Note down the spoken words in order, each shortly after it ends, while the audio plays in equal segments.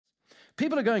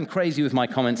People are going crazy with my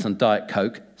comments on Diet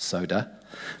Coke, soda.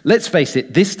 Let's face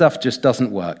it, this stuff just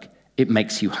doesn't work. It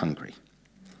makes you hungry.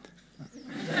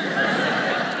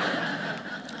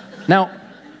 Now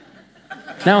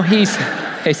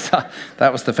that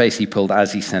was the face he pulled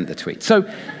as he sent the tweet. So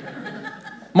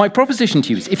my proposition to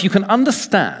you is, if you can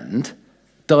understand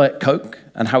Diet Coke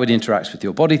and how it interacts with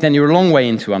your body, then you're a long way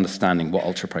into understanding what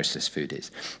ultra-processed food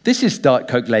is. This is Diet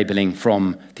Coke labeling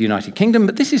from the United Kingdom,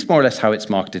 but this is more or less how it's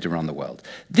marketed around the world.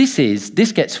 This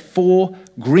gets 4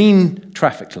 green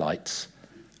traffic lights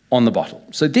on the bottle.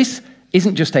 So this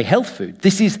isn't just a health food.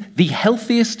 This is the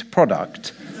healthiest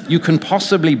product you can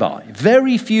possibly buy.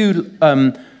 Very few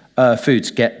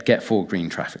foods get 4 green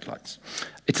traffic lights.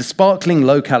 It's a sparkling,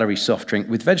 low-calorie soft drink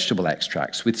with vegetable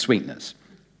extracts with sweeteners.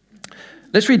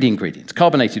 Let's read the ingredients.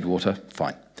 Carbonated water,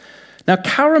 fine. Now,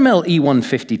 caramel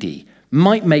E150D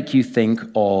might make you think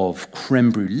of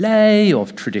creme brulee,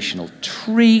 of traditional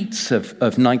treats, of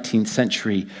 19th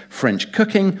century French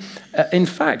cooking. In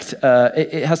fact,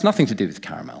 it has nothing to do with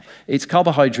caramel. It's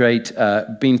carbohydrate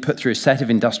being put through a set of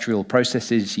industrial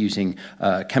processes using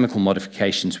chemical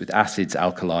modifications with acids,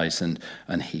 alkalis,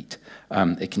 and heat.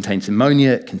 It contains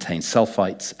ammonia, it contains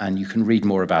sulfites, and you can read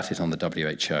more about it on the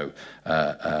WHO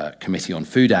Committee on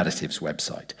Food Additives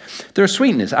website. There are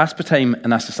sweeteners, aspartame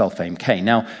and acesulfame K.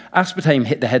 Now, aspartame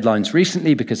hit the headlines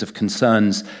recently because of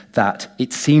concerns that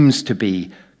it seems to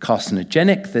be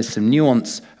carcinogenic. There's some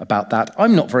nuance about that.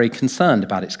 I'm not very concerned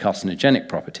about its carcinogenic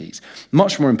properties.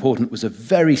 Much more important was a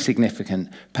very significant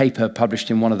paper published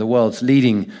in one of the world's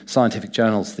leading scientific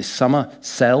journals this summer,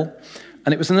 Cell.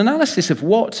 And it was an analysis of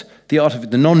what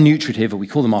the non-nutritive, or we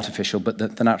call them artificial, but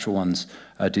the natural ones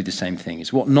do the same thing,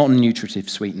 is what non-nutritive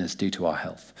sweeteners do to our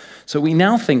health. So we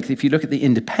now think that if you look at the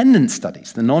independent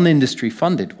studies, the non-industry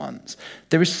funded ones,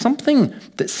 there is something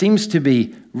that seems to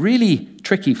be really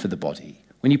tricky for the body.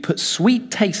 When you put sweet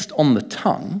taste on the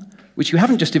tongue, which you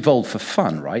haven't just evolved for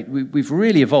fun, right? We've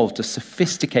really evolved a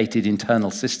sophisticated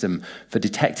internal system for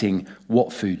detecting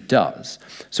what food does.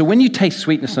 So when you taste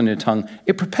sweetness on your tongue,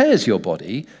 it prepares your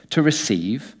body to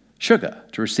receive sugar,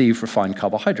 to receive refined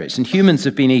carbohydrates. And humans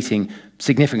have been eating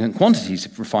significant quantities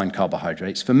of refined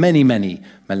carbohydrates for many, many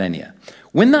millennia.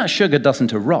 When that sugar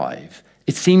doesn't arrive,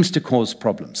 it seems to cause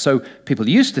problems. So people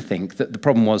used to think that the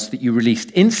problem was that you released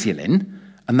insulin,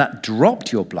 and that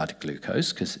dropped your blood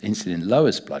glucose, because insulin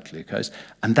lowers blood glucose,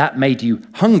 and that made you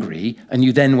hungry, and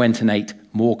you then went and ate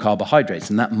more carbohydrates,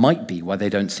 and that might be why they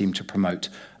don't seem to promote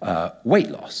weight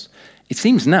loss. It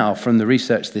seems now, from the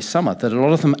research this summer, that a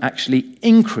lot of them actually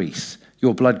increase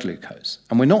your blood glucose,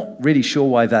 and we're not really sure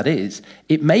why that is.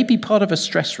 It may be part of a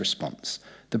stress response.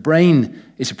 The brain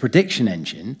is a prediction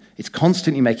engine. It's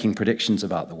constantly making predictions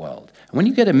about the world. And when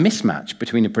you get a mismatch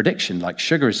between a prediction, like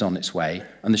sugar is on its way,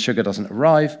 and the sugar doesn't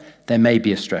arrive, there may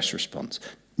be a stress response.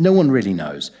 No one really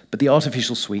knows, but the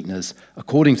artificial sweeteners,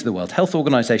 according to the World Health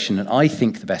Organization, and I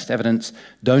think the best evidence,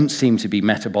 don't seem to be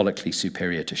metabolically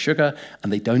superior to sugar,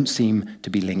 and they don't seem to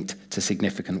be linked to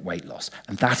significant weight loss.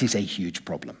 And that is a huge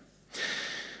problem.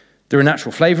 There are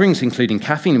natural flavorings, including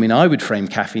caffeine. I mean, I would frame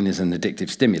caffeine as an addictive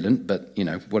stimulant, but, you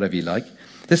know, whatever you like.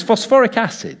 There's phosphoric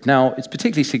acid. Now, it's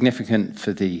particularly significant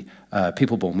for the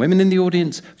people-born women in the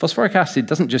audience. Phosphoric acid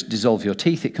doesn't just dissolve your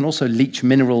teeth, it can also leach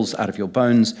minerals out of your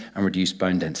bones and reduce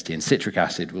bone density. And citric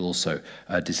acid will also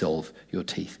dissolve your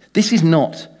teeth. This is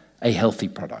not a healthy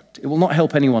product. It will not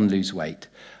help anyone lose weight.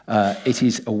 It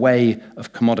is a way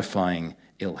of commodifying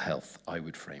ill health, I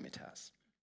would frame it as.